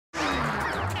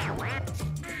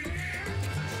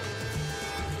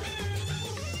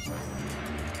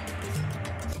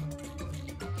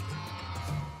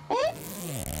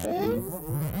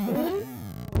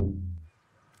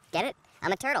Get it?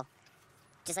 I'm a turtle.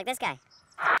 Just like this guy.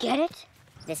 Get it?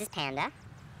 This is Panda.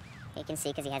 You can see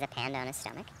because he has a panda on his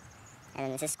stomach. And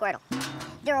then this is Squirtle.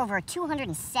 There are over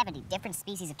 270 different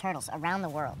species of turtles around the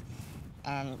world.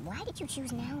 And why did you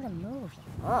choose now to move here?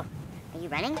 Oh, are you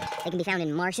running? They can be found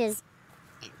in marshes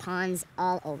and ponds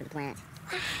all over the planet.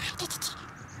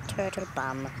 Turtle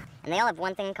bum. And they all have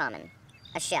one thing in common.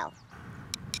 A shell.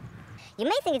 You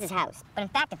may think it's his house, but in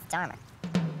fact it's its armor.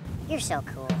 You're so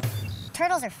cool.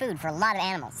 Turtles are food for a lot of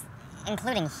animals,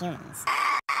 including humans.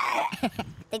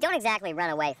 They don't exactly run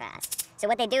away fast. So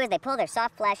what they do is they pull their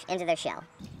soft flesh into their shell.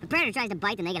 A predator tries to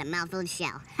bite them, they get a mouthful of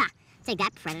shell. Ha! Take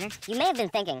that, predator. You may have been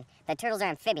thinking that turtles are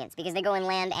amphibians because they go in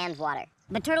land and water.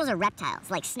 But turtles are reptiles,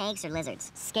 like snakes or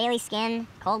lizards. Scaly skin,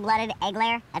 cold-blooded, egg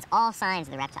layer, that's all signs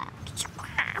of the reptile.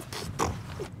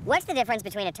 What's the difference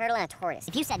between a turtle and a tortoise?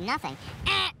 If you said nothing,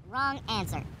 wrong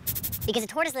answer. Because a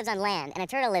tortoise lives on land and a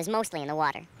turtle lives mostly in the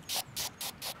water.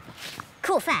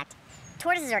 Cool fact.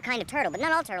 Tortoises are a kind of turtle, but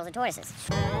not all turtles are tortoises.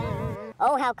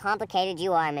 Oh, how complicated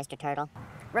you are, Mr. Turtle.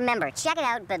 Remember, check it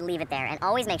out, but leave it there, and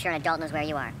always make sure an adult knows where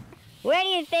you are. Where do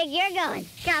you think you're going?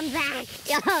 Come back!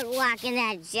 Don't walk in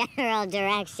that general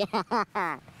direction.